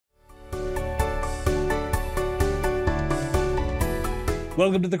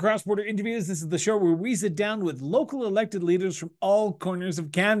Welcome to the Cross Border Interviews. This is the show where we sit down with local elected leaders from all corners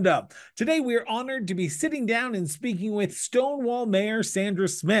of Canada. Today, we are honored to be sitting down and speaking with Stonewall Mayor Sandra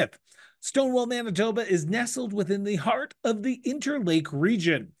Smith. Stonewall, Manitoba is nestled within the heart of the Interlake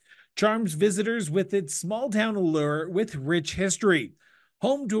region, charms visitors with its small town allure with rich history.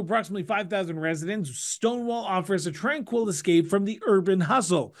 Home to approximately 5,000 residents, Stonewall offers a tranquil escape from the urban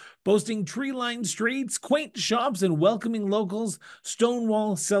hustle. Boasting tree-lined streets, quaint shops, and welcoming locals,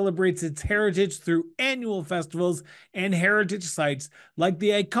 Stonewall celebrates its heritage through annual festivals and heritage sites like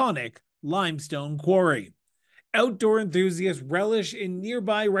the iconic Limestone Quarry. Outdoor enthusiasts relish in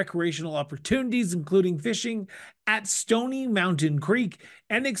nearby recreational opportunities, including fishing at Stony Mountain Creek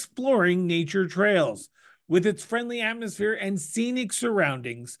and exploring nature trails. With its friendly atmosphere and scenic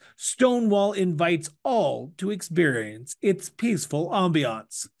surroundings, Stonewall invites all to experience its peaceful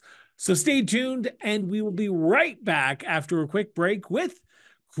ambiance. So stay tuned, and we will be right back after a quick break with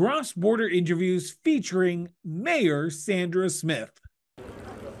cross-border interviews featuring Mayor Sandra Smith.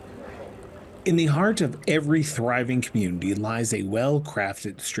 In the heart of every thriving community lies a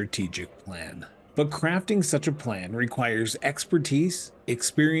well-crafted strategic plan. But crafting such a plan requires expertise,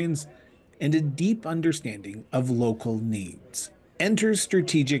 experience, and a deep understanding of local needs. Enter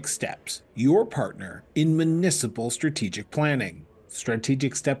Strategic Steps, your partner in municipal strategic planning.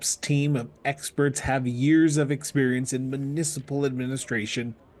 Strategic Steps' team of experts have years of experience in municipal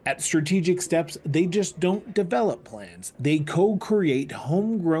administration. At Strategic Steps, they just don't develop plans. They co-create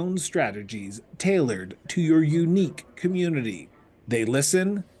homegrown strategies tailored to your unique community. They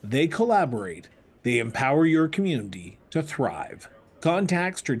listen, they collaborate, they empower your community to thrive.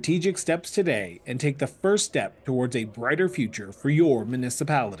 Contact Strategic Steps today and take the first step towards a brighter future for your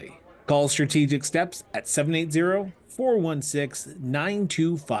municipality. Call Strategic Steps at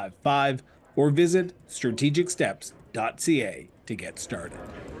 780-416-9255 or visit strategicsteps.ca to get started.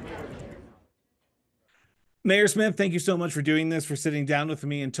 Mayor Smith, thank you so much for doing this, for sitting down with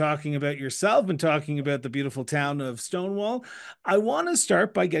me and talking about yourself and talking about the beautiful town of Stonewall. I want to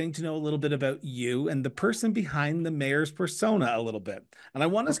start by getting to know a little bit about you and the person behind the mayor's persona a little bit. And I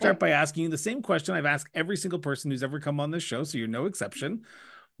want to start by asking you the same question I've asked every single person who's ever come on this show, so you're no exception.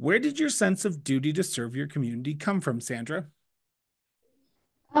 Where did your sense of duty to serve your community come from, Sandra?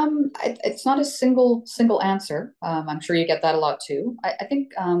 It's not a single answer. I'm sure you get that a lot too. I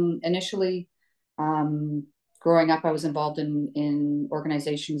think initially, um, growing up, I was involved in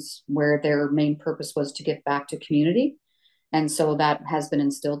organizations where their main purpose was to give back to community, and so that has been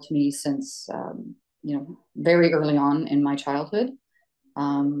instilled to me since very early on in my childhood.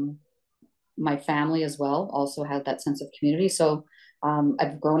 Um, my family as well also had that sense of community, so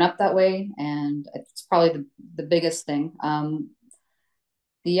I've grown up that way, and it's probably the biggest thing.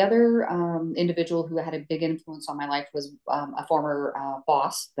 The other individual who had a big influence on my life was a former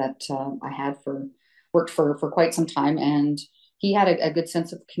boss that I had worked for quite some time, and he had a good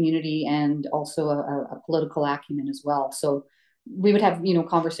sense of community and also a political acumen as well. So we would have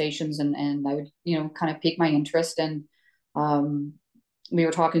conversations, and I would kind of pique my interest. And um, we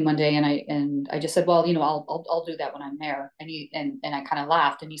were talking one day, and I just said, well, I'll do that when I'm mayor. And I kind of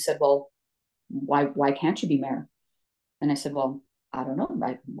laughed, and he said, well, why can't you be mayor? And I said, well, I don't know.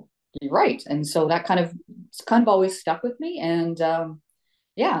 You're right. And so that kind of always stuck with me. And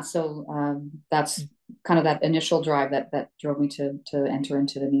yeah, so that's kind of that initial drive that drove me to enter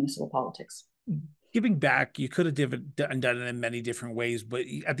into the municipal politics. Giving back, you could have done it in many different ways, but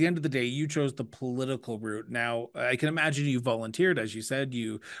at the end of the day, you chose the political route. Now, I can imagine you volunteered, as you said,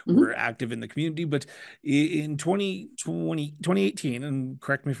 you were Mm-hmm. active in the community, but in 2018, and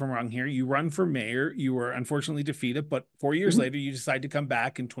correct me if I'm wrong here, you run for mayor, you were unfortunately defeated, but 4 years Mm-hmm. later, you decide to come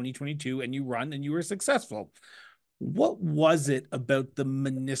back in 2022 and you run and you were successful. What was it about the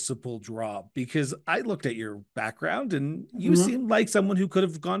municipal draw? Because I looked at your background and you Mm-hmm. seemed like someone who could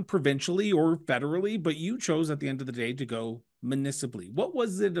have gone provincially or federally, but you chose at the end of the day to go municipally. What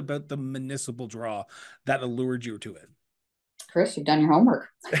was it about the municipal draw that allured you to it? Chris, you've done your homework.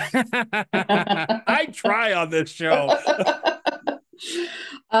 I try on this show.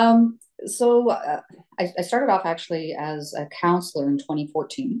 um, so I started off actually as a counselor in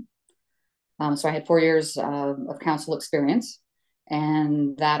 2014. So I had 4 years of council experience,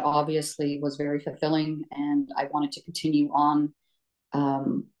 and that obviously was very fulfilling. And I wanted to continue on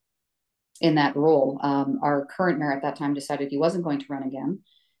um, in that role. Our current mayor at that time decided he wasn't going to run again.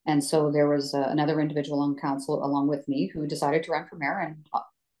 And so there was another individual on council along with me who decided to run for mayor. And,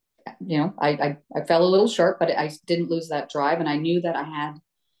 I fell a little short, but I didn't lose that drive. And I knew that I had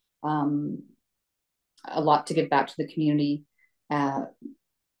um, a lot to give back to the community uh,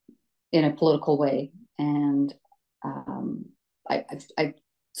 in a political way. And I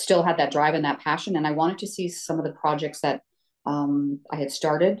still had that drive and that passion, and I wanted to see some of the projects that I had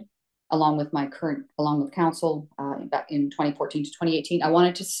started along with council back in 2014 to 2018. I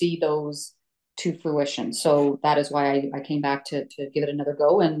wanted to see those to fruition. So that is why I came back to give it another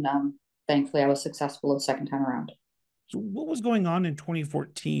go. And thankfully I was successful the second time around. So what was going on in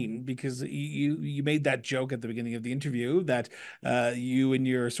 2014? Because you made that joke at the beginning of the interview that you and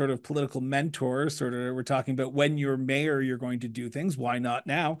your sort of political mentor sort of were talking about when you're mayor, you're going to do things. Why not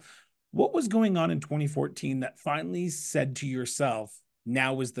now? What was going on in 2014 that finally said to yourself,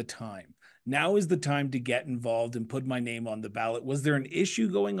 now is the time? Now is the time to get involved and put my name on the ballot. Was there an issue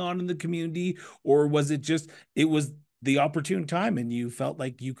going on in the community, or was it just, it was the opportune time and you felt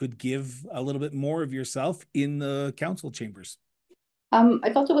like you could give a little bit more of yourself in the council chambers?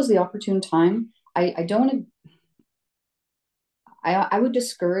 I felt it was the opportune time. I don't, I would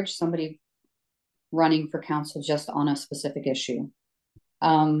discourage somebody running for council just on a specific issue.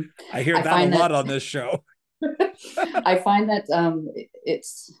 I hear I that a find that lot on this show. I find that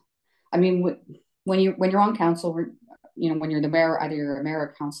it's, I mean, when you're on council, when you're the mayor, either you're a mayor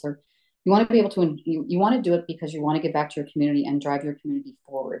or councillor, you want to be able to you want to do it because you want to give back to your community and drive your community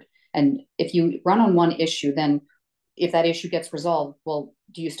forward. And if you run on one issue, then if that issue gets resolved, well,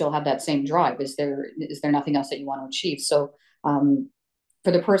 do you still have that same drive? Is there nothing else that you want to achieve? So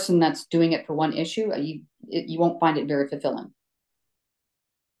for the person that's doing it for one issue, you won't find it very fulfilling.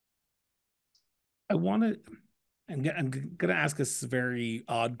 I want to, I'm going to ask a very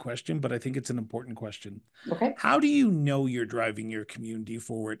odd question, but I think it's an important question. Okay. How do you know you're driving your community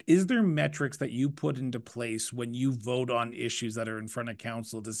forward? Is there metrics that you put into place when you vote on issues that are in front of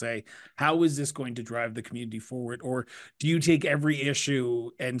council to say, how is this going to drive the community forward? Or do you take every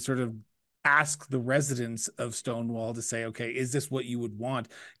issue and sort of ask the residents of Stonewall to say, okay, is this what you would want?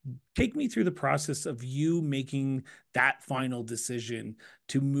 Take me through the process of you making that final decision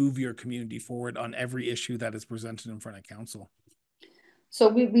to move your community forward on every issue that is presented in front of council. So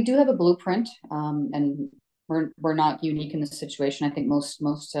we do have a blueprint, and we're not unique in this situation. I think most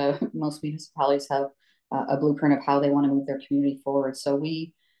municipalities have a blueprint of how they want to move their community forward. So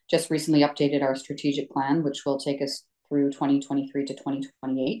we just recently updated our strategic plan, which will take us through 2023 to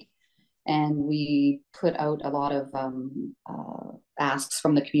 2028. And we put out a lot of asks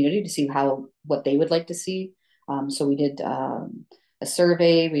from the community to see what they would like to see. So we did a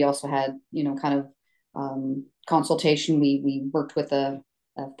survey. We also had, kind of consultation. We worked with a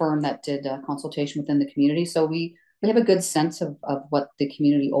firm that did consultation within the community. So we have a good sense of what the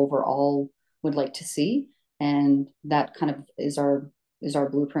community overall would like to see. And that kind of is our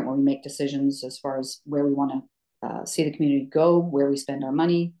blueprint where we make decisions as far as where we want to see the community go, where we spend our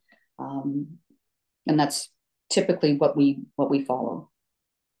money. And that's typically what we follow.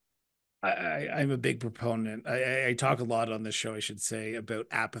 I'm a big proponent. I talk a lot on this show, I should say, about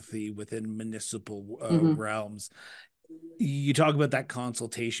apathy within municipal realms. You talk about that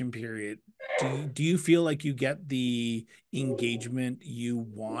consultation period. Do you feel like you get the engagement you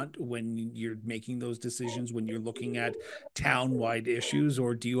want when you're making those decisions, when you're looking at town-wide issues,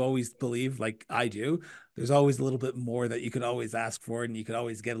 or do you always believe, like I do, there's always a little bit more that you could always ask for and you could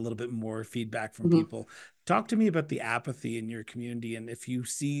always get a little bit more feedback from people? Talk to me about the apathy in your community and if you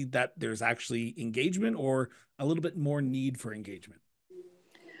see that there's actually engagement or a little bit more need for engagement.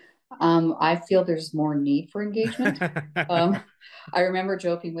 I feel there's more need for engagement. I remember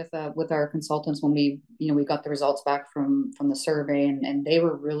joking with our consultants when we got the results back from the survey, and they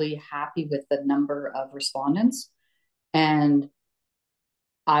were really happy with the number of respondents. And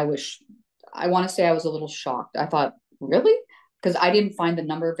I want to say I was a little shocked. I thought, really? Because I didn't find the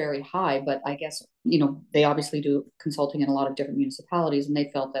number very high, but I guess, they obviously do consulting in a lot of different municipalities, and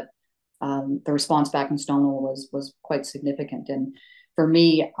they felt that the response back in Stonewall was quite significant. And for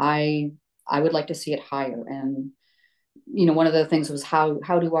me, I would like to see it higher. And one of the things was how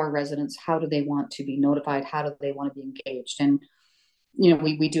do our residents, how do they want to be notified? How do they want to be engaged? And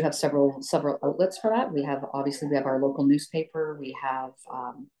we do have several outlets for that. We have our local newspaper, we have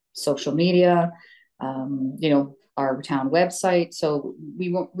social media, our town website. So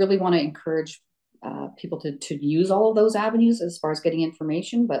we really want to encourage people to use all of those avenues as far as getting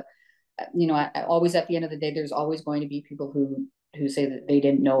information. But always at the end of the day, there's always going to be people who say that they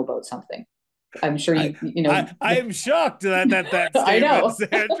didn't know about something. I'm sure I am shocked at that I know.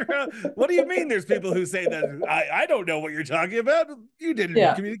 statement, Sandra. What do you mean? There's people who say that I don't know what you're talking about. You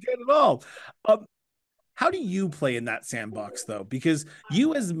didn't communicate at all. How do you play in that sandbox though? Because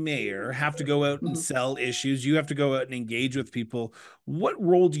you as mayor have to go out and Mhm. sell issues. You have to go out and engage with people. What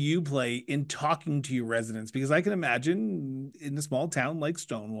role do you play in talking to your residents? Because I can imagine in a small town like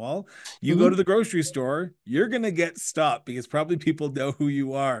Stonewall, you go to Mhm. the grocery store, you're going to get stopped because probably people know who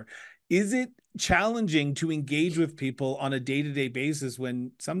you are. Is it challenging to engage with people on a day-to-day basis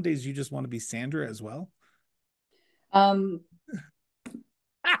when some days you just want to be Sandra as well? Um,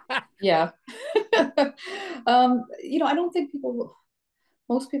 yeah. I don't think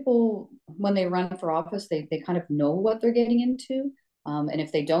most people, when they run for office, they kind of know what they're getting into. And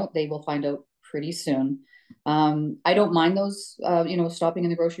if they don't, they will find out pretty soon. I don't mind those, stopping in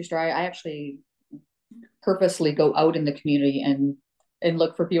the grocery store. I actually purposely go out in the community and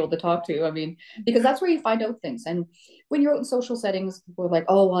look for people to talk to. I mean, because that's where you find out things. And when you're out in social settings, people are like,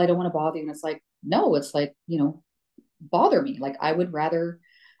 "Oh, well, I don't want to bother you," and it's like, no, it's like, bother me. Like I would rather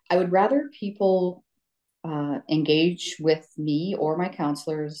people engage with me or my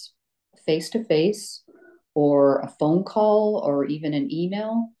counselors face to face, or a phone call, or even an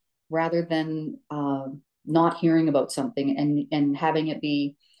email, rather than not hearing about something and having it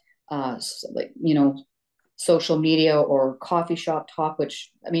be like social media or coffee shop talk,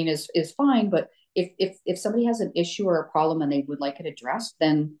 which I mean is fine. But if somebody has an issue or a problem and they would like it addressed,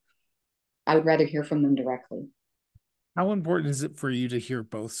 then I would rather hear from them directly. How important is it for you to hear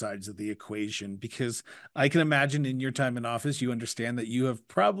both sides of the equation? Because I can imagine in your time in office, you understand that you have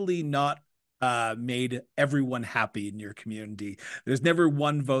probably not made everyone happy in your community. There's never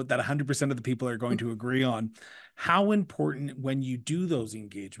one vote that 100% of the people are going to agree on. How important when you do those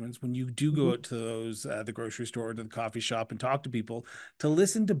engagements, when you do go Mhm. out to the grocery store, to the coffee shop and talk to people, to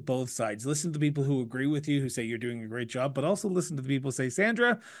listen to both sides, listen to the people who agree with you, who say you're doing a great job, but also listen to the people who say,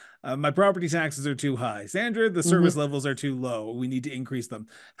 Sandra, my property taxes are too high. Sandra, the service Mhm. levels are too low. We need to increase them.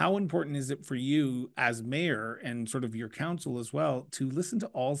 How important is it for you as mayor and sort of your council as well to listen to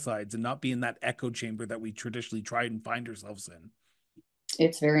all sides and not be in that echo chamber that we traditionally try and find ourselves in?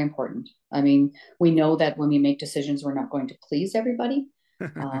 It's very important. I mean, we know that when we make decisions, we're not going to please everybody.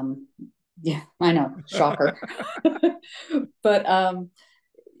 Um, yeah, I know, shocker. But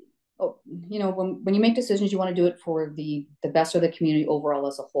when you make decisions, you want to do it for the best of the community overall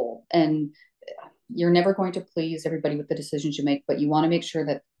as a whole. And you're never going to please everybody with the decisions you make, but you want to make sure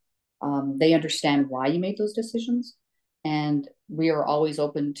that they understand why you made those decisions. And we are always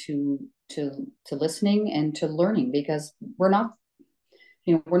open to listening and to learning, because we're not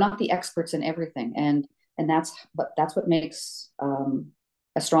the experts in everything. And that's what makes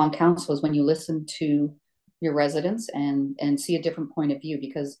a strong council, is when you listen to your residents and see a different point of view.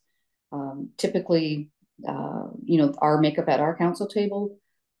 Because typically, our makeup at our council table,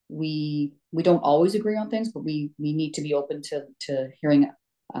 we don't always agree on things, but we need to be open to hearing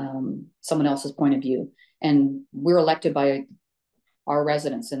someone else's point of view. And we're elected by our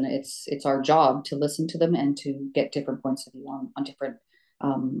residents, and it's our job to listen to them and to get different points of view on different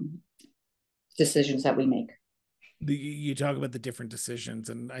um, decisions that we make. You talk about the different decisions,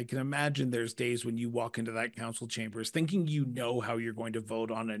 and I can imagine there's days when you walk into that council chambers thinking you know how you're going to vote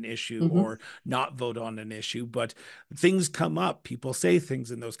on an issue Mm-hmm. or not vote on an issue, but things come up. People say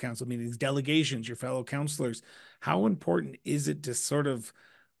things in those council meetings, delegations, your fellow councilors. How important is it to sort of,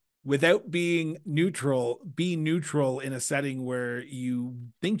 without being neutral, be neutral in a setting where you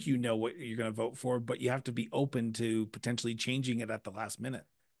think you know what you're going to vote for, but you have to be open to potentially changing it at the last minute?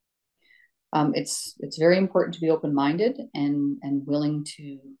 It's very important to be open minded and willing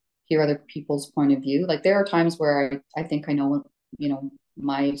to hear other people's point of view. Like, there are times where I think I know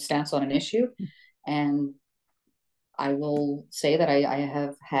my stance on an issue, and I will say that I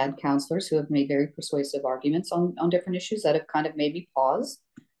have had counselors who have made very persuasive arguments on different issues that have kind of made me pause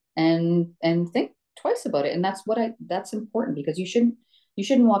and think twice about it. And that's important, because you shouldn't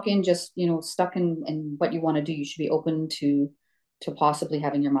walk in just stuck in what you want to do. You should be open to possibly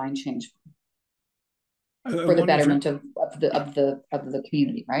having your mind changed I for the want to betterment of the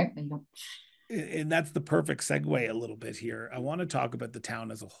community, right? and that's the perfect segue a little bit here. I want to talk about the town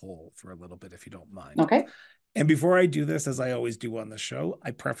as a whole for a little bit, if you don't mind. Okay. And before I do this, as I always do on the show,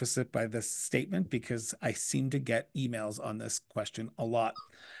 I preface it by this statement because I seem to get emails on this question a lot.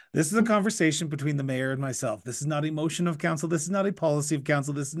 This is a conversation between the mayor and myself. This is not a motion of council. This is not a policy of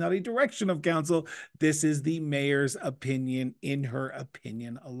council. This is not a direction of council. This is the mayor's opinion, in her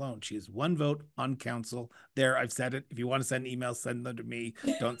opinion alone. She has one vote on council. There, I've said it. If you want to send emails, send them to me.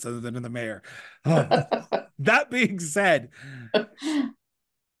 Don't send them to the mayor. Oh, that being said,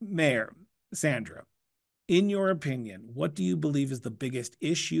 Mayor Sandra, in your opinion, what do you believe is the biggest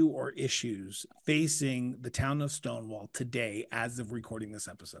issue or issues facing the town of Stonewall today as of recording this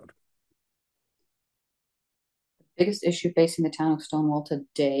episode? biggest issue facing the town of Stonewall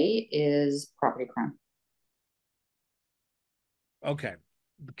today is property crime. Okay.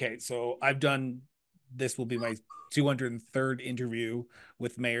 Okay. So I've done, this will be my 203rd interview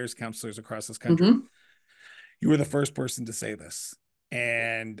with mayors, councilors across this country. Mm-hmm. You were the first person to say this.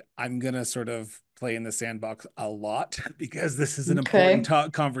 And I'm going to sort of play in the sandbox a lot because this is an important Okay.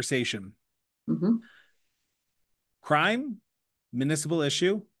 conversation. Mm-hmm. Crime, municipal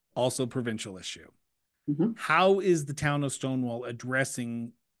issue, also provincial issue. Mm-hmm. How is the town of Stonewall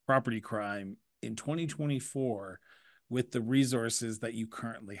addressing property crime in 2024 with the resources that you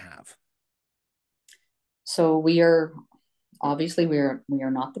currently have? So we are obviously we are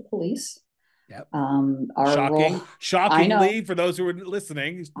not the police. Yep. Our role, Shocking. I Shockingly, know, for those who are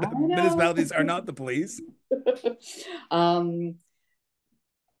listening, I know. municipalities are not the police. um,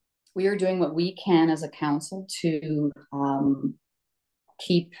 we are doing what we can as a council to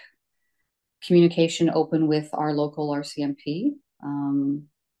keep communication open with our local RCMP,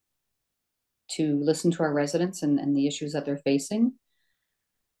 to listen to our residents and the issues that they're facing.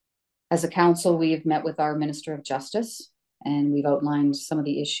 As a council, we've met with our Minister of Justice and we've outlined some of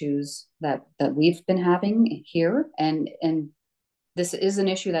the issues that we've been having here. And this is an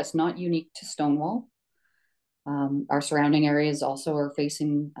issue that's not unique to Stonewall. Our surrounding areas also are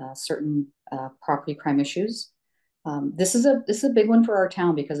facing certain property crime issues. This is a big one for our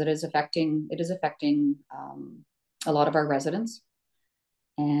town because it is affecting a lot of our residents,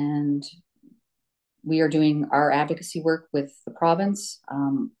 and we are doing our advocacy work with the province.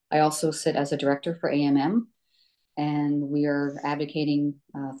 I also sit as a director for AMM, and we are advocating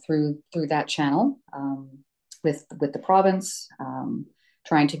through that channel, with the province,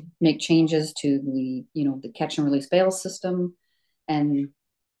 trying to make changes to the catch and release bail system, and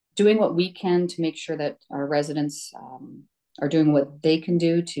doing what we can to make sure that our residents are doing what they can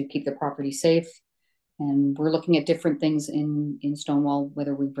do to keep their property safe. And we're looking at different things in Stonewall,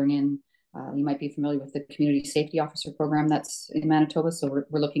 whether we bring in, you might be familiar with the community safety officer program that's in Manitoba. So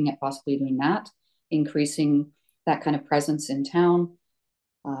we're looking at possibly doing that, increasing that kind of presence in town.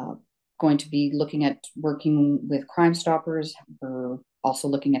 Going to be looking at working with Crime Stoppers. We're also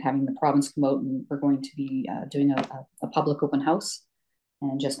looking at having the province come out, and we're going to be doing a public open house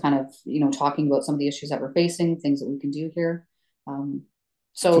and just kind of, talking about some of the issues that we're facing, things that we can do here.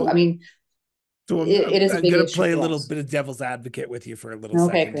 So, I So, mean, so it is a I'm big going to issue play a for little us. bit of devil's advocate with you for a little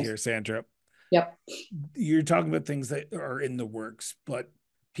Okay, second Chris. here, Sandra. Yep. You're talking about things that are in the works, but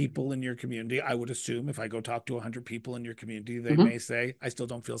people in your community, I would assume if I go talk to 100 people in your community, they Mm-hmm. may say, I still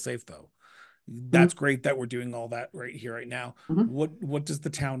don't feel safe though. Mm-hmm. That's great that we're doing all that right here, right now. Mm-hmm. What does the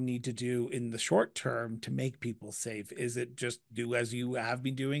town need to do in the short term to make people safe? Is it just do as you have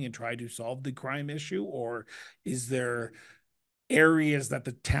been doing and try to solve the crime issue, or is there areas that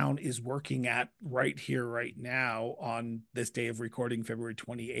the town is working at right here, right now, on this day of recording, February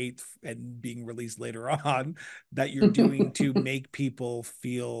 28th, and being released later on, that you're doing to make people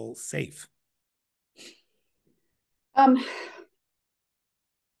feel safe? um,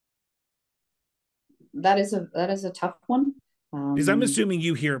 that is a tough one. Because I'm Um, assuming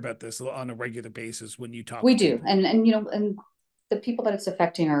you hear about this on a regular basis when you talk we to do, people. and the people that it's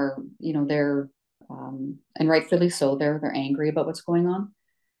affecting are, they're, and rightfully so, they're angry about what's going on.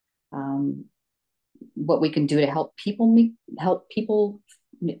 Um, what we can do to help people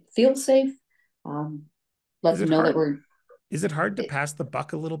feel safe. Um, let Is them it know that hard? we're. Is it hard to It, pass the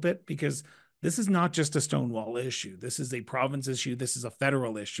buck a little bit? Because this is not just a Stonewall issue. This is a province issue. This is a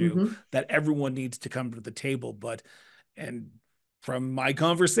federal issue mm-hmm, that everyone needs to come to the table. But, and from my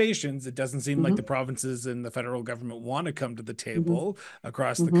conversations, it doesn't seem like mm-hmm, the provinces and the federal government want to come to the mm-hmm, table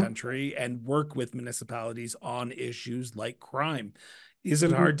across the mm-hmm, country and work with municipalities on issues like crime. Is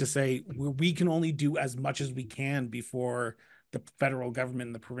it mm-hmm. hard to say we can only do as much as we can before the federal government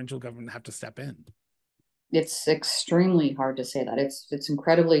and the provincial government have to step in? It's extremely hard to say that. It's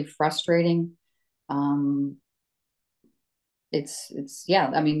incredibly frustrating. Um, it's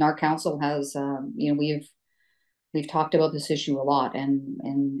yeah. I mean, our council has, we've talked about this issue a lot,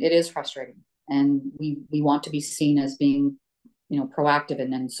 and it is frustrating. And we want to be seen as being, proactive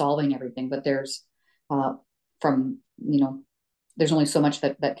and solving everything. But uh, from there's only so much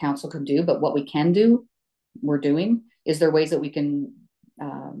that council can do. But what we can do, we're doing. Is there ways that we can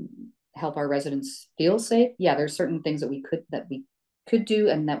help our residents feel safe? Yeah, there's certain things that we could do,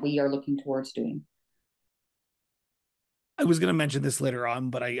 and that we are looking towards doing. I was going to mention this later on,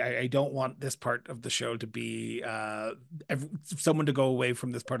 but I don't want this part of the show to be someone to go away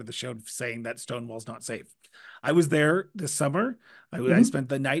from this part of the show saying that Stonewall's not safe. I was there this summer. I Mm-hmm. spent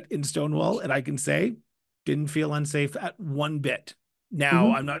the night in Stonewall, and I can say didn't feel unsafe at one bit. Now,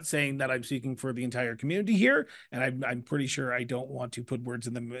 Mm-hmm. I'm not saying that I'm speaking for the entire community here, and I'm pretty sure I don't want to put words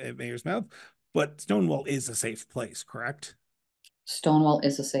in the mayor's mouth, but Stonewall is a safe place, correct? Stonewall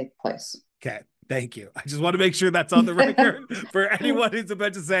is a safe place. Okay, thank you. I just want to make sure that's on the record for anyone who's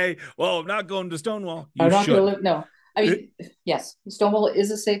about to say, well, I'm not going to Stonewall. You I'm not going to should. live. No, I mean, yes, Stonewall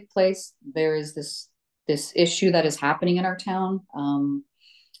is a safe place. There is this issue that is happening in our town, and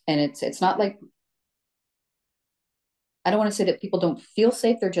it's not like, I don't want to say that people don't feel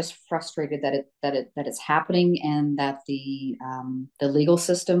safe. They're just frustrated that it's happening, and that the legal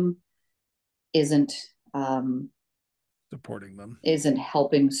system isn't Supporting them. isn't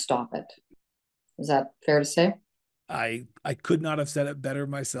helping stop it. Is that fair to say? I could not have said it better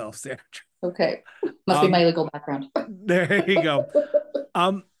myself, Sandra. Okay, must be my Um, legal background. there you go.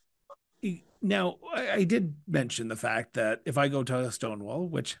 Um, Now, I did mention the fact that if I go to Stonewall,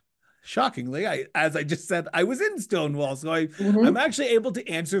 which shockingly, as I just said, I was in Stonewall, so I'm Mm-hmm. actually able to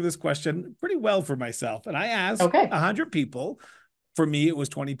answer this question pretty well for myself. And I asked Okay. 100 people. For me, it was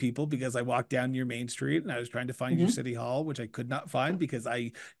 20 people because I walked down your main street and I was trying to find your Mm-hmm. city hall, which I could not find because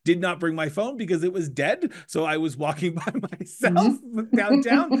I did not bring my phone because it was dead. So I was walking by myself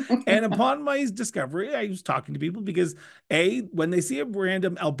downtown. Mm-hmm. And upon my discovery, I was talking to people because when they see a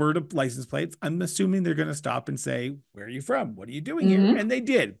random Alberta license plates, I'm assuming they're going to stop and say, where are you from? What are you doing here? Mm-hmm. And they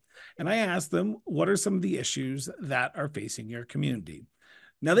did. And I asked them, what are some of the issues that are facing your community?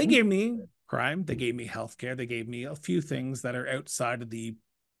 Now, they gave me crime, they gave me healthcare, they gave me a few things that are outside of the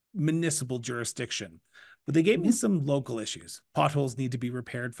municipal jurisdiction. But they gave me Mm-hmm. some local issues. Potholes need to be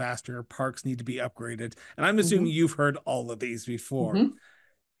repaired faster, parks need to be upgraded. And I'm Mm-hmm. assuming you've heard all of these before. Mm-hmm.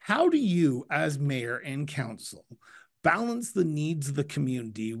 How do you, as mayor and council, balance the needs of the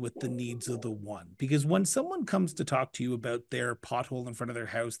community with the needs of the one? Because when someone comes to talk to you about their pothole in front of their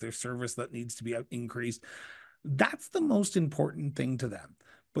house, their service that needs to be increased, that's the most important thing to them.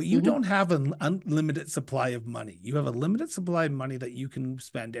 But you Mm-hmm. don't have an unlimited supply of money. You have a limited supply of money that you can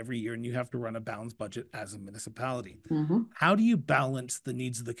spend every year, and you have to run a balanced budget as a municipality. Mm-hmm. How do you balance the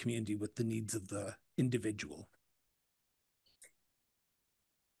needs of the community with the needs of the individual?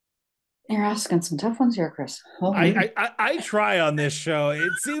 You're asking some tough ones here, Chris. I try on this show.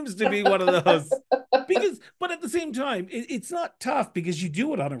 It seems to be one of those because, but at the same time, it's not tough because you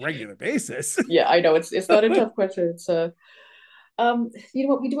do it on a regular basis. Yeah, I know it's not a tough question. It's you know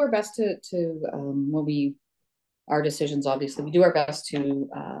what, we do our best to when we our decisions, obviously we do our best to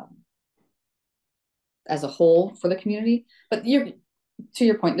as a whole for the community. But you're to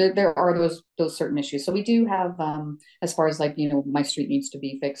your point, there are those certain issues. So we do have, as far as like, my street needs to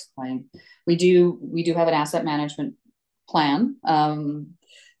be fixed plan. We do have an asset management plan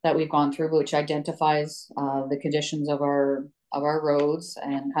that we've gone through, which identifies the conditions of our roads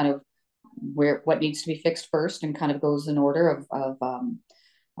and kind of what needs to be fixed first, and kind of goes in order of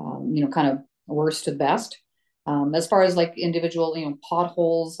kind of worst to best. As far as like individual,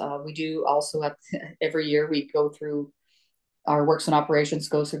 potholes, we do also every year we go through our works and operations,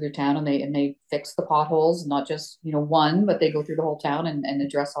 goes through the town, and they fix the potholes, not just one, but they go through the whole town and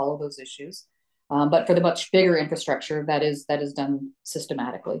address all of those issues. But for the much bigger infrastructure, that is done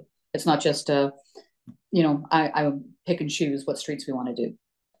systematically. It's not just I pick and choose what streets we want to do.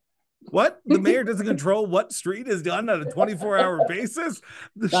 What? The mayor doesn't control what street is done on a 24-hour basis?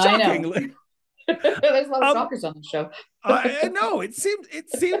 I know. Shockingly. There's a lot of Um, shockers on the show. I know it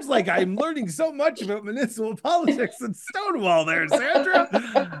seems like I'm learning so much about municipal politics and Stonewall there, Sandra.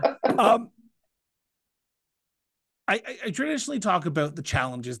 Um, I traditionally talk about the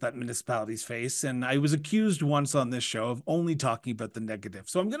challenges that municipalities face, and I was accused once on this show of only talking about the negative.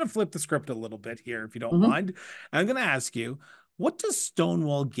 So I'm going to flip the script a little bit here, if you don't Mm-hmm. mind. I'm going to ask you, what does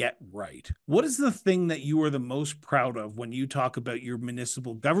Stonewall get right? What is the thing that you are the most proud of when you talk about your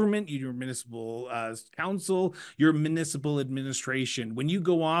municipal government, your municipal council, your municipal administration? When you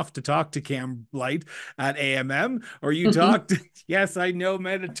go off to talk to Cam Blight at AMM, or you talk to, yes, I know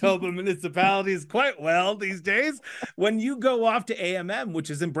Manitoba municipalities quite well these days. When you go off to AMM, which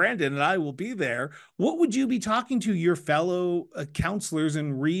is in Brandon, and I will be there, what would you be talking to your fellow councilors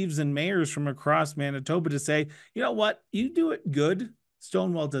and reeves and mayors from across Manitoba to say, you know what, you do it good.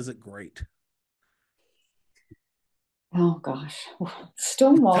 Stonewall does it great. Oh gosh,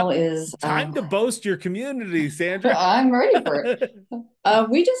 Stonewall T- is. Time to boast your community, Sandra. I'm ready for it.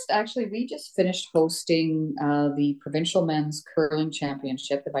 We just finished hosting the provincial men's curling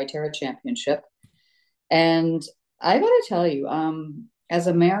championship, the Viterra Championship, and I got to tell you, as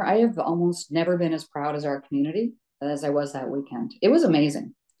a mayor, I have almost never been as proud as our community as I was that weekend. It was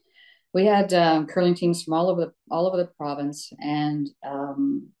amazing. We had curling teams from all over the province, and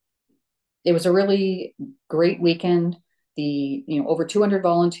it was a really great weekend. over 200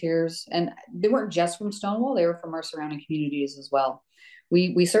 volunteers, and they weren't just from Stonewall; they were from our surrounding communities as well.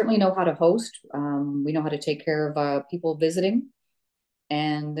 We certainly know how to host. We know how to take care of people visiting,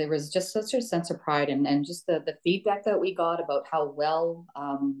 and there was just such a sense of pride, and just the feedback that we got about how well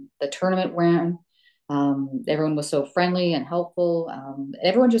the tournament ran. Everyone was so friendly and helpful.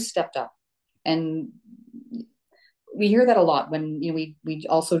 Everyone just stepped up, and we hear that a lot when we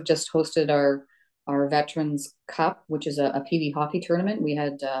also just hosted our Veterans Cup, which is a PB hockey tournament. We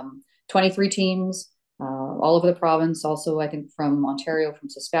had 23 teams all over the province, also I think from Ontario, from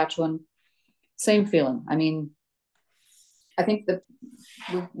Saskatchewan. Same feeling. I mean, I think that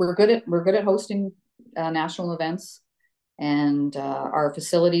we're good at hosting national events, and our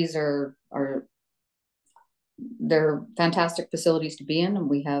facilities are they're fantastic facilities to be in, and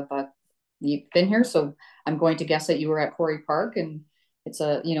we have you've been here, so I'm going to guess that you were at Quarry Park, and it's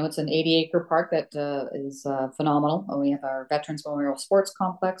it's an 80-acre park that is phenomenal. And we have our Veterans Memorial Sports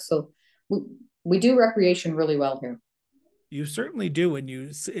Complex, so we do recreation really well here. You certainly do, and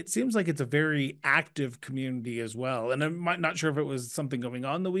it seems like it's a very active community as well. And I'm not sure if it was something going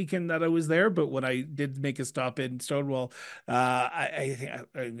on the weekend that I was there, but when I did make a stop in Stonewall, I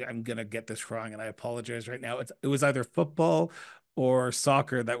think I'm gonna get this wrong, and I apologize right now. It was either football or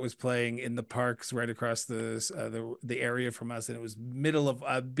soccer that was playing in the parks right across the area from us, and it was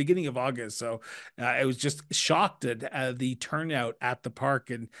beginning of August. So I was just shocked at the turnout at the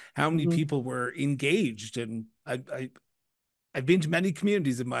park and how many Mm-hmm. people were engaged. And I've been to many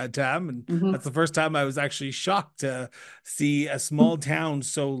communities in my time, and Mm-hmm. that's the first time I was actually shocked to see a small town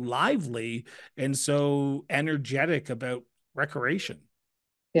so lively and so energetic about recreation.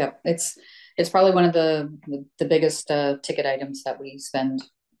 Yeah, it's probably one of the biggest ticket items that we spend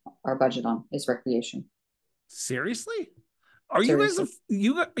our budget on is recreation. Seriously? Are you guys Seriously,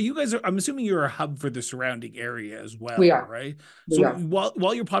 you guys are, I'm assuming you're a hub for the surrounding area as we well, are. right? We So are.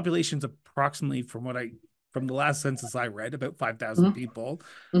 while your population's approximately, from the last census I read, about 5,000 Mm-hmm. people,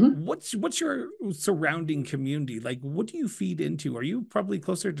 Mm-hmm. what's your surrounding community? Like, what do you feed into? Are you probably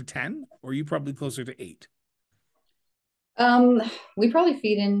closer to 10, or are you probably closer to 8? Um, we probably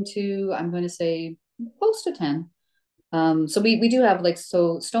feed into, I'm going to say, close to 10. So we do have,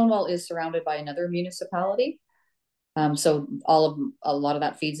 so Stonewall is surrounded by another municipality. So a lot of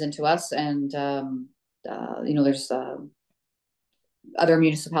that feeds into us, and there's other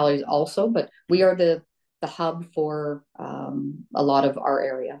municipalities also, but we are the hub for a lot of our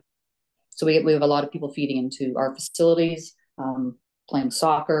area. So we have a lot of people feeding into our facilities, playing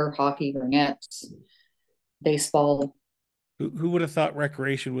soccer, hockey, ringettes, baseball. Who would have thought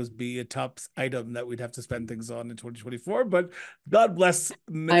recreation was be a top item that we'd have to spend things on in 2024? But God bless I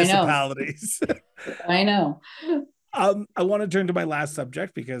know, municipalities. I know. I want to turn to my last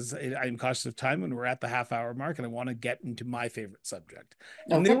subject because I'm cautious of time and we're at the half-hour mark, and I want to get into my favorite subject.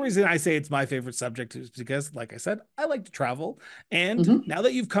 And the Okay. reason I say it's my favorite subject is because, like I said, I like to travel. And Mm-hmm. now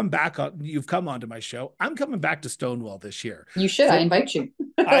that you've come onto my show, I'm coming back to Stonewall this year. You should. I So invite you.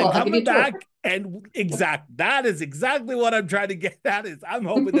 I'm I'll give you coming a tour. back, and that is exactly what I'm trying to get at. Is I'm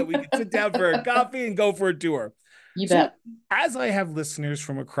hoping that we can sit down for a coffee and go for a tour. You So, bet. as I have listeners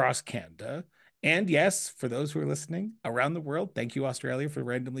from across Canada, and yes, for those who are listening around the world, thank you, Australia, for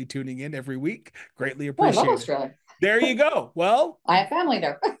randomly tuning in every week. Greatly Oh, I love appreciated. Australia. There you go. Well, I have family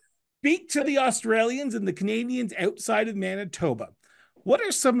there. speak to the Australians and the Canadians outside of Manitoba. What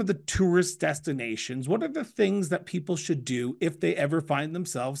are some of the tourist destinations? What are the things that people should do if they ever find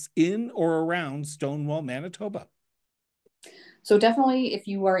themselves in or around Stonewall, Manitoba? So definitely, if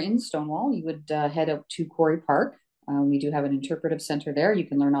you are in Stonewall, you would head up to Quarry Park. We do have an interpretive center there. You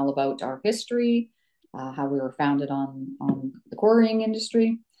can learn all about our history, how we were founded on the quarrying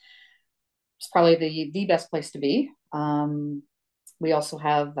industry. It's probably the best place to be. We also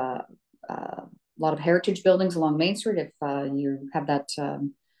have a lot of heritage buildings along Main Street. If you have that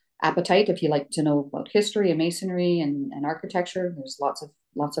appetite, if you like to know about history and masonry and architecture, there's lots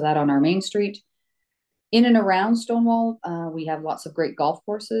of that on our Main Street. In and around Stonewall, we have lots of great golf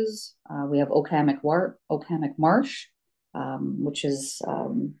courses. We have Oakhammock Marsh, which is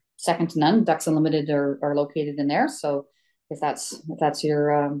second to none. Ducks Unlimited are located in there. So if that's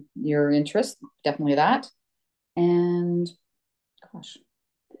your interest, definitely that. And gosh,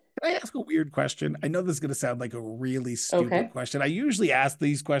 Can I ask a weird question? I know this is going to sound like a really stupid okay, question. I usually ask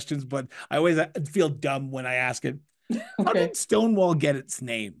these questions, but I always feel dumb when I ask it. How okay. did Stonewall get its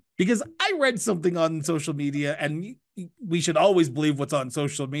name? Because I read something on social media, and we should always believe what's on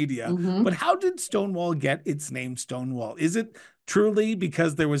social media. Mm-hmm. But how did Stonewall get its name, Stonewall? Is it truly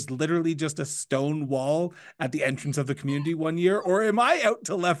because there was literally just a stone wall at the entrance of the community one year? Or am I out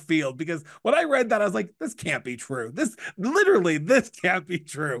to left field? Because when I read that, I was like, this can't be true. This can't be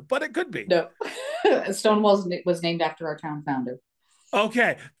true, but it could be. No, Stonewall was named after our town founder.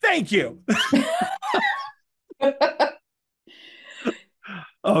 Okay, thank you. It's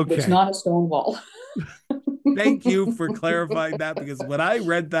Okay. not a stone wall. Thank you for clarifying that because when I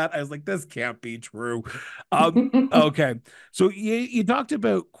read that, I was like, this can't be true. Okay. So you talked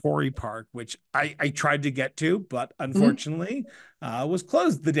about Quarry Park, which I tried to get to, but Mhm. unfortunately was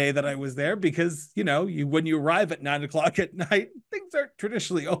closed the day that I was there because, when you arrive at 9 o'clock at night, things aren't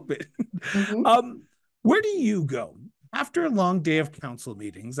traditionally open. Mhm. um, where do you go? After a long day of council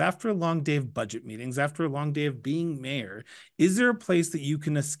meetings, after a long day of budget meetings, after a long day of being mayor, is there a place that you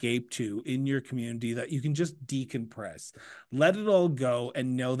can escape to in your community that you can just decompress, let it all go,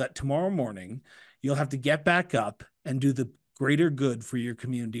 and know that tomorrow morning you'll have to get back up and do the greater good for your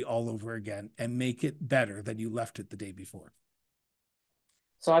community all over again and make it better than you left it the day before?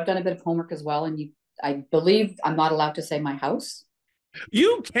 So I've done a bit of homework as well, and I believe I'm not allowed to say my house.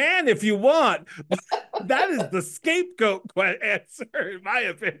 You can if you want. That is the scapegoat answer, in my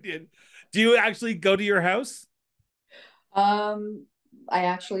opinion. Do you actually go to your house? Um, I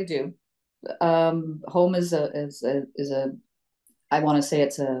actually do. Home is a I want to say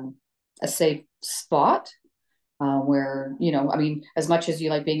it's a safe spot where, I mean, as much as you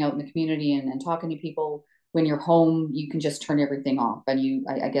like being out in the community and talking to people, when you're home, you can just turn everything off. And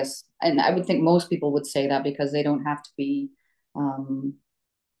I guess, and I would think most people would say that because they don't have to be um,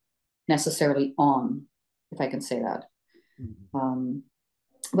 necessarily on, if I can say that. Um,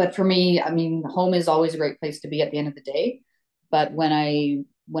 but for me, I mean, home is always a great place to be at the end of the day. But when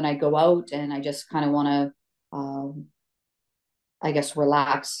I go out and I just kind of want to, I guess,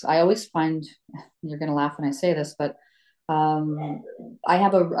 relax, I always find you're going to laugh when I say this, but um, I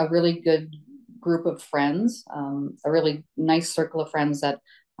have a really good group of friends, a really nice circle of friends that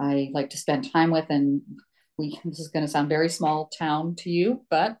I like to spend time with. And this is going to sound very small town to you,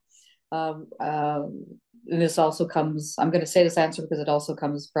 but um, uh, this also comes, I'm going to say this answer because it also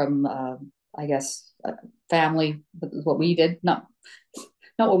comes from, I guess, family, what we did, not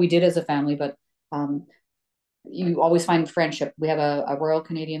what we did as a family, but um, you always find friendship. We have a Royal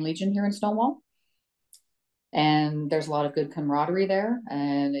Canadian Legion here in Stonewall, and there's a lot of good camaraderie there,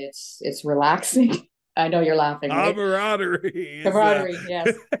 and it's relaxing. I know you're laughing, right? Camaraderie is Camaraderie,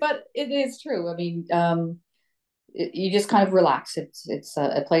 yes, but it is true. I mean, you just kind of relax. It's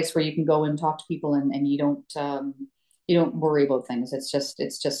a place where you can go and talk to people, and you don't worry about things. It's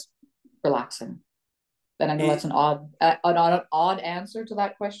just relaxing. And I know that's it, an odd answer to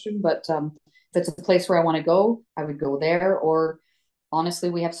that question, but if it's a place where I want to go, I would go there. Or honestly,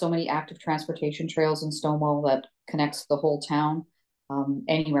 we have so many active transportation trails in Stonewall that connects the whole town.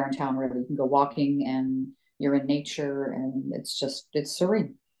 Anywhere in town, really, you can go walking, and you're in nature, and it's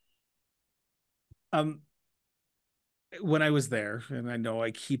serene. um when I was there, and I know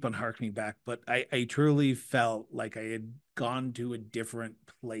I keep on harkening back, but I truly felt like I had gone to a different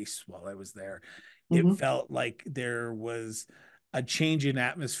place while I was there. It Mm-hmm. felt like there was a change in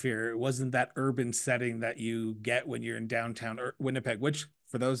atmosphere. It wasn't that urban setting that you get when you're in downtown Winnipeg, which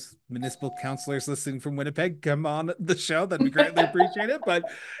for those municipal councilors listening from Winnipeg, come on the show. That'd be greatly appreciated. But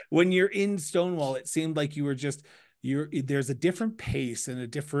when you're in Stonewall, it seemed like there's a different pace and a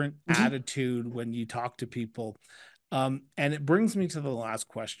different Mm-hmm. attitude when you talk to people. And it brings me to the last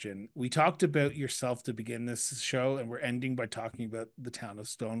question. We talked about yourself to begin this show, and we're ending by talking about the town of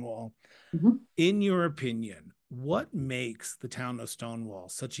Stonewall. Mm-hmm. In your opinion, what makes the town of Stonewall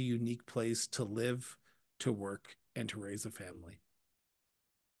such a unique place to live, to work, and to raise a family?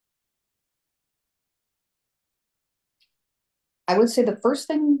 I would say the first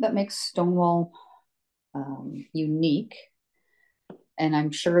thing that makes Stonewall unique, and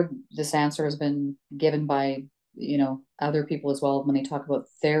I'm sure this answer has been given by other people as well when they talk about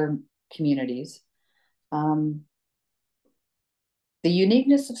their communities. Um, the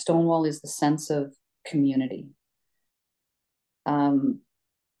uniqueness of Stonewall is the sense of community. Um,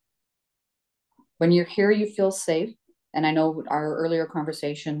 when you're here, you feel safe. And I know our earlier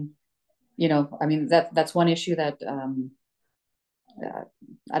conversation, I mean that's one issue that uh,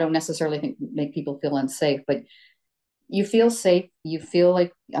 I don't necessarily think make people feel unsafe, but you feel safe. You feel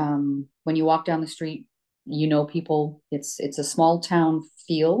like when you walk down the street, people. It's a small town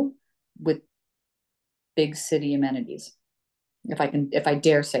feel with big city amenities. If I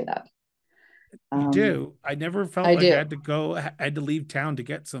dare say that. You Um, do. I never felt I like do. I had to leave town to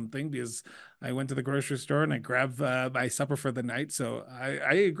get something because I went to the grocery store and I grabbed my supper for the night. So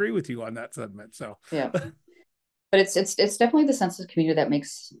I agree with you on that sentiment. So Yeah. But it's definitely the sense of community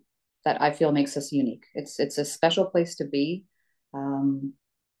that I feel makes us unique. It's a special place to be. Um,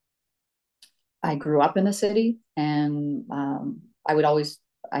 I grew up in the city, and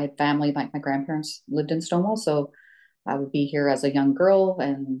I had family. My grandparents lived in Stonewall, so I would be here as a young girl,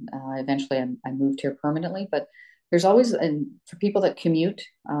 and eventually I moved here permanently. But there's always, and for people that commute,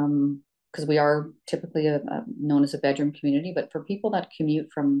 because we are typically known as a bedroom community, but for people that commute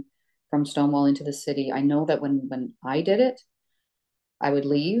from Stonewall into the city, I know that when I did it, I would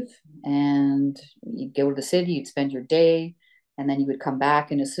leave and you'd go to the city, you'd spend your day, and then you would come back.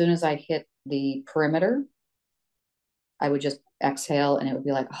 And as soon as I hit the perimeter, I would just exhale and it would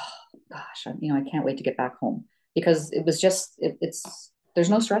be like, oh gosh, I can't wait to get back home because it was just, there's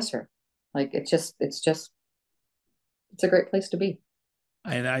no stressor. Like it's a great place to be.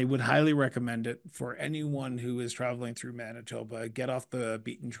 And I would highly recommend it for anyone who is traveling through Manitoba. Get off the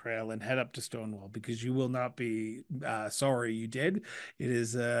beaten trail and head up to Stonewall because you will not be sorry you did. It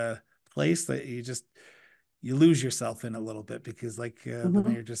is a place that you lose yourself in a little bit because, like the Mm-hmm.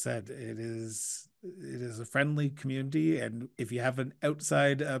 mayor just said, it is a friendly community, and if you have an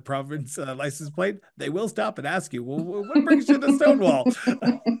outside province license plate, they will stop and ask you, "Well, what brings you to Stonewall?"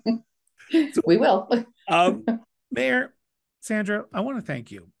 So, We will. um, Mayor Sandra, I want to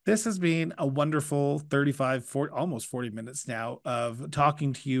thank you. This has been a wonderful 35, 40, almost 40 minutes now of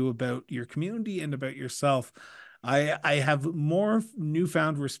talking to you about your community and about yourself. I have more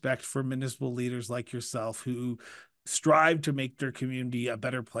newfound respect for municipal leaders like yourself who strive to make their community a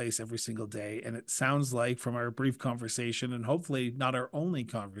better place every single day. And it sounds like from our brief conversation, and hopefully not our only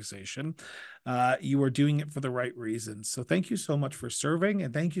conversation, you are doing it for the right reasons. So thank you so much for serving,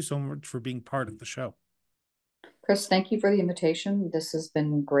 and thank you so much for being part of the show. Chris, thank you for the invitation. This has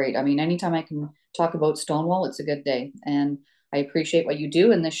been great. I mean, anytime I can talk about Stonewall, it's a good day, and I appreciate what you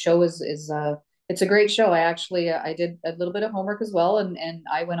do. And this show is it's a great show. I did a little bit of homework as well, and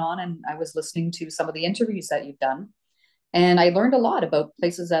I went on and I was listening to some of the interviews that you've done, and I learned a lot about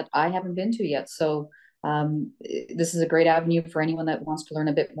places that I haven't been to yet. So this is a great avenue for anyone that wants to learn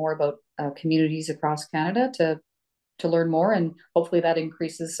a bit more about communities across Canada to learn more, and hopefully that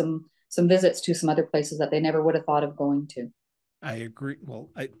increases some visits to some other places that they never would have thought of going to. I agree. Well,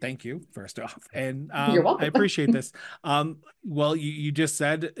 I thank you first off, and You're I welcome. appreciate this. Well, you just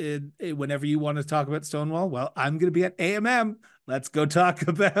said whenever you want to talk about Stonewall, well, I'm going to be at AMM. Let's go talk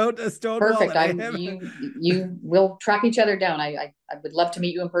about a Stonewall Perfect. at I'm AMM. you will track each other down. I would love to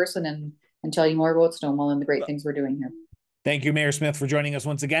meet you in person and tell you more about Stonewall and the great things we're doing here. Thank you, Mayor Smith, for joining us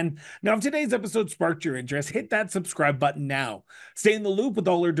once again. Now, if today's episode sparked your interest, hit that subscribe button now. Stay in the loop with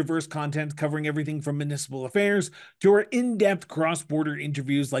all our diverse content covering everything from municipal affairs to our in-depth cross-border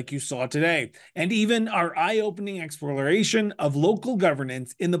interviews like you saw today, and even our eye-opening exploration of local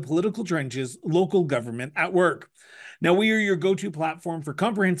governance in the political trenches, local government at work. Now, we are your go-to platform for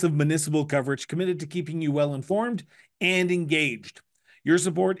comprehensive municipal coverage committed to keeping you well-informed and engaged. Your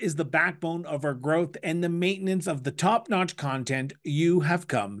support is the backbone of our growth and the maintenance of the top-notch content you have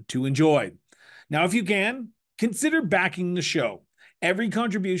come to enjoy. Now, if you can, consider backing the show. Every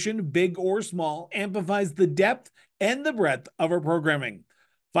contribution, big or small, amplifies the depth and the breadth of our programming.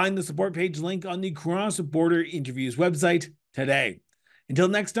 Find the support page link on the Cross Border Interviews website today. Until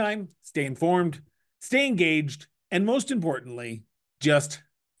next time, stay informed, stay engaged, and most importantly, just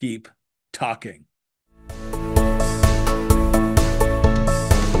keep talking.